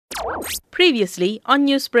Previously on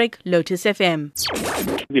Newsbreak, Lotus FM.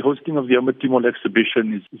 The hosting of the Ahmed Timol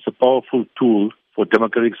exhibition is a powerful tool for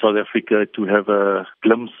democratic South Africa to have a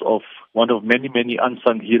glimpse of one of many, many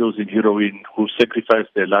unsung heroes and heroines who sacrificed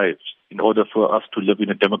their lives in order for us to live in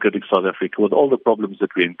a democratic South Africa with all the problems that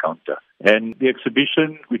we encounter. And the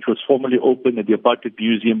exhibition, which was formally opened at the Apartheid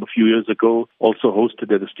Museum a few years ago, also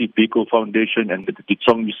hosted at the Steve Biko Foundation and at the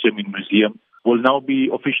Ditsong Museum, will now be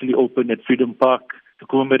officially open at Freedom Park to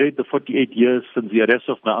commemorate the 48 years since the arrest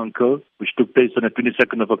of my uncle, which took place on the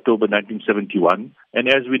 22nd of October 1971. And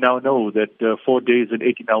as we now know, that 4 days and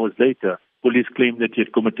 18 hours later, police claimed that he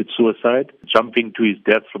had committed suicide, jumping to his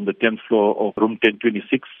death from the 10th floor of room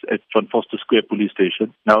 1026 at John Vorster Police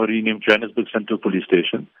Station, now renamed Johannesburg Central Police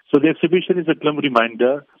Station. So the exhibition is a grim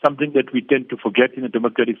reminder, something that we tend to forget in a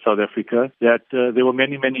democratic South Africa, that there were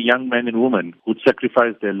many, many young men and women who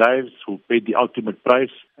sacrificed their lives, who paid the ultimate price,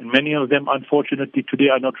 and many of them, unfortunately, today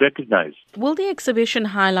are not recognized. Will the exhibition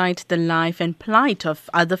highlight the life and plight of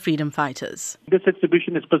other freedom fighters? This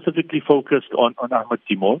exhibition is specifically focused on Ahmed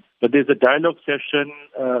Timol, but there's a dialogue session,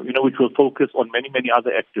 which will focus on many, many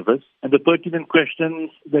other activists. And the pertinent questions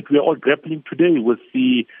that we are all grappling today with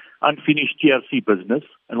the unfinished TRC business.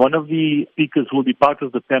 And one of the speakers who will be part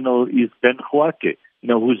of the panel is Ben Khuate,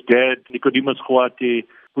 whose dad, Nicodemus Khuate,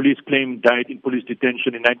 police claim died in police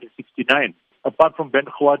detention in 1969. Apart from Ben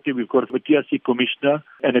Khuate, we've got a TRC commissioner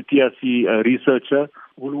and a TRC researcher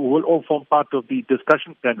who will all form part of the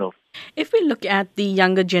discussion panel. If we look at the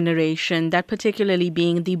younger generation, that particularly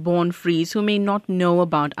being the born frees who may not know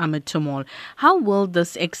about Ahmed Timol, how will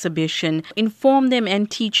this exhibition inform them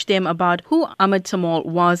and teach them about who Ahmed Timol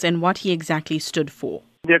was and what he exactly stood for?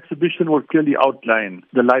 The exhibition will clearly outline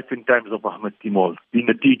the life and times of Ahmed Timol, being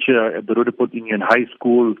a teacher at the Roodepoort Indian High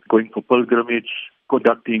School, going for pilgrimage,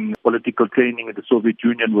 conducting political training in the Soviet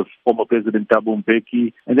Union with former President Thabo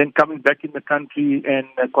Mbeki, and then coming back in the country and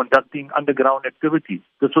conducting underground activities.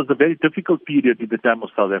 This was a very difficult period in the time of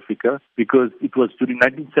South Africa because it was during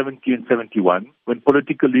 1970 and 71 when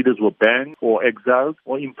political leaders were banned or exiled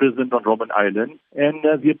or imprisoned on Robben Island, and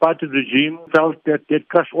the apartheid regime felt that they'd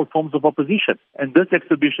crush all forms of opposition. And this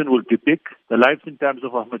exhibition will depict the lives and times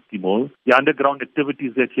of Ahmed Timol, the underground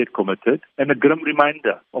activities that he had committed, and a grim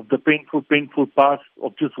reminder of the painful past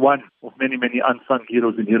of just one of many, many unsung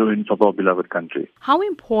heroes and heroines of our beloved country. How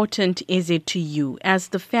important is it to you as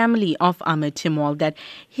the family of Ahmed Timol that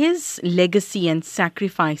his legacy and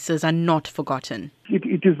sacrifices are not forgotten?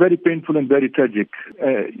 It is very painful and very tragic,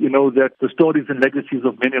 that the stories and legacies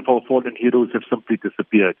of many of our fallen heroes have simply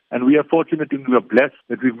disappeared. And we are fortunate and we are blessed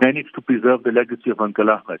that we've managed to preserve the legacy of Uncle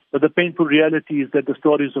Ahmed. But the painful reality is that the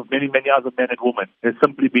stories of many, many other men and women have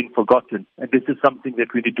simply been forgotten. And this is something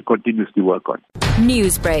that we need to continuously work on.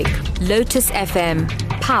 Newsbreak, Lotus FM,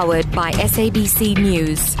 powered by SABC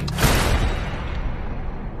News.